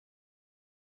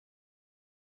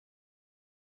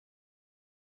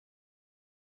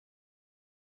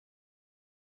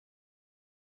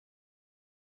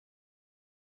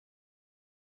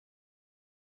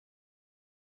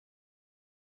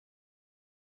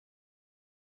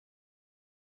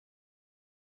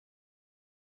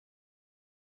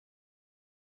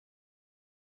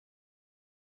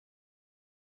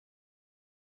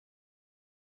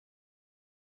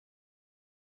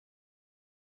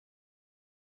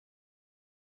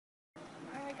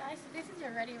Hi, so this is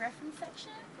your ready reference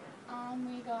section.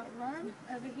 We got Rome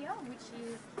over here, which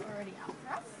is already out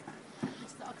for us, which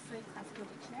is the Oxford Classical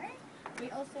Dictionary.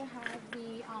 We also have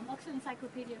the Oxford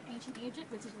Encyclopedia of Ancient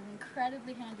Egypt, which is an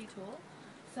incredibly handy tool.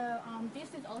 So this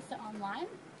is also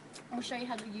online. I'll show you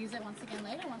how to use it once again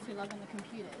later, once we log on the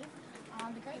computers.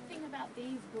 The great thing about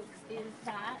these books is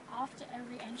that after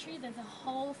every entry there's a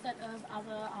whole set of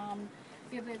other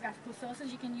bibliographical sources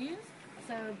you can use.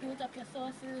 So build up your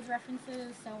sources,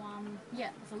 references, so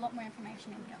yeah, there's a lot more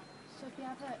information in here. So if you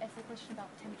have an essay question about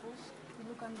temples, you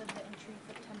look under the entry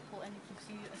for temple and it gives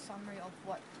you a summary of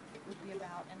what it would be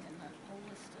about and then a whole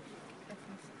list of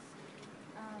references,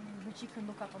 which you can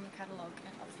look up on the catalogue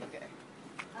and off you go.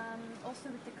 Also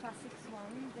with the classics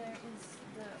one, there is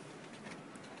the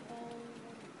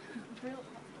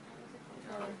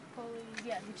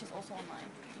which is also online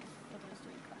for those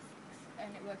doing classics, and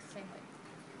it works the same way.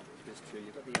 There's two.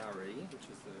 You've got the RE, which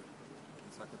is the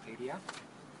encyclopedia,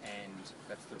 and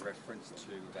that's the reference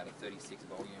to about a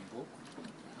 36-volume book.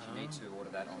 You need to order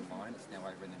that online. It's now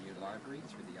over in the new library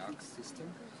through the ARC system.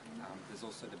 There's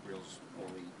also the Brill's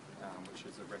Poly, which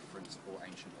is a reference for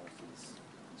ancient authors.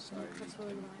 So you can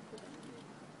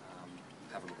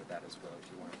have a look at that as well if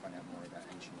you want to find out more about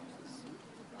ancient authors.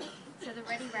 So the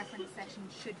ready reference section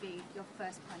should be your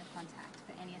first point of contact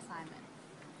for any assignment.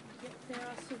 Yep, there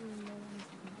are some more ones.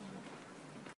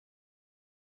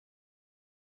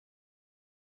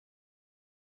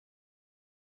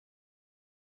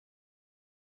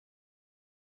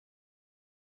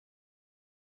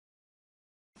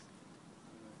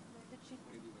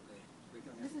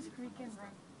 This is Greek and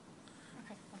Rome.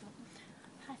 Okay,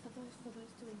 hi, for those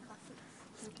doing classics,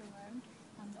 Greek and Rome,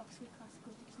 the Oxford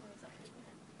Classical Dictionary is up here,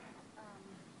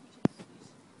 which is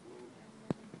useful. And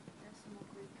then there's some more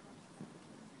Greek ones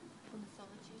for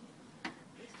mythology.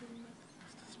 There's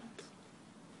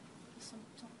some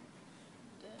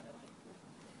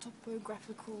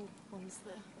topographical ones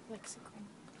there, lexicon.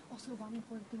 Also, one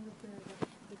important thing with the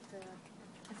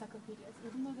encyclopedias,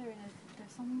 even though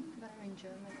there's some that are in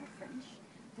German or French,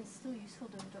 they're still useful,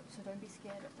 so don't be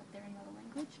scared that they're in another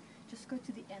language. Just go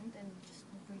to the end and just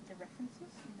read the references,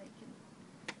 and they can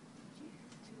lead you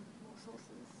to more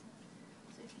sources.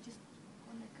 So if you just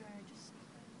want to go, just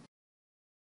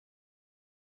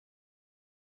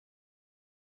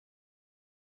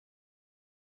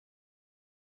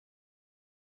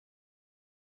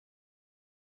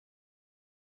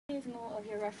here's more of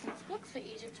your reference books for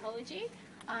Egyptology.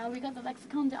 We got the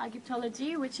Lexicon de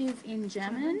Egyptologie, which is in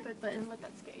German, but don't let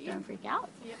that scare you. Don't freak out.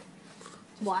 yeah.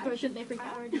 Why should they freak I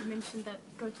out? already mentioned that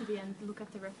go to the end, look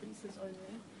at the references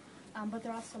only. But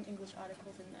there are some English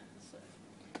articles in there, so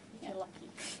if you're lucky.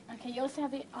 Okay, you also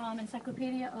have the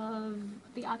Encyclopedia of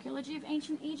the Archaeology of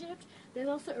Ancient Egypt. There's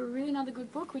also a really another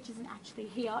good book, which isn't actually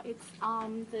here. It's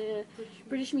the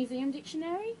British Museum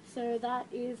Dictionary. So that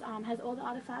is has all the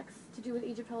artifacts to do with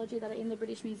Egyptology that are in the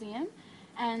British Museum.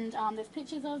 And there's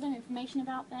pictures of them, information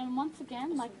about them. Once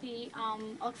again, like the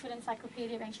Oxford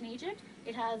Encyclopedia of Ancient Egypt,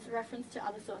 it has reference to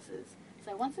other sources.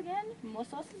 So once again, more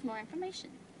sources, more information.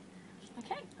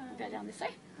 Okay, we'll go down this way.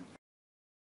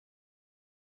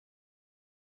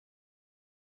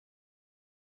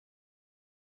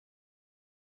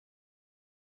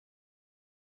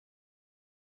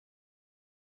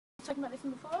 Talking about this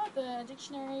one before, the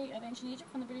Dictionary of Ancient Egypt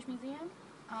from the British Museum.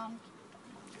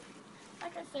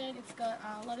 Like I said, it's got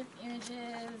a lot of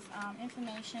images,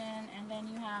 information, and then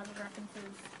you have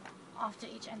references after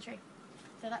each entry.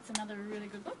 So that's another really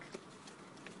good book.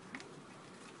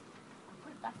 I'll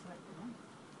put it back to it.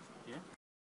 Yeah.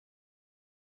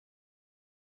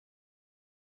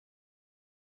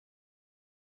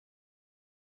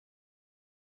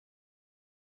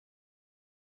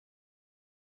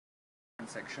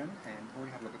 Section, and before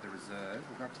we have a look at the reserve,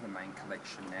 we'll go up to the main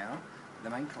collection now. The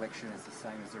main collection is the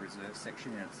same as the reserve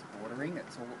section in its ordering.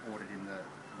 It's all ordered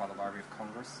by the Library of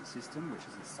Congress system, which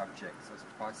is a subject, so it's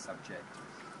by subject.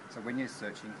 So when you're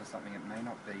searching for something, it may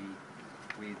not be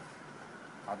with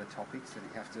other topics, that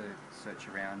you have to search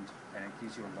around, and it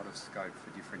gives you a lot of scope for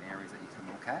different areas that you can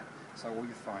look at. So all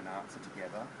your fine arts are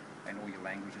together, and all your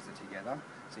languages are together,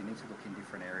 so you need to look in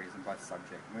different areas and by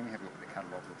subject. When we have a look at the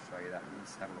catalogue, we'll show you that. We'll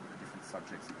just have a look at the different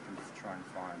subjects that you can just try and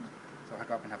find. So I'll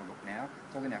go up and have a look now.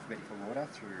 It's all in alphabetical order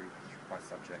through by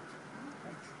subject.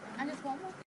 Okay. And just one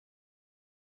more.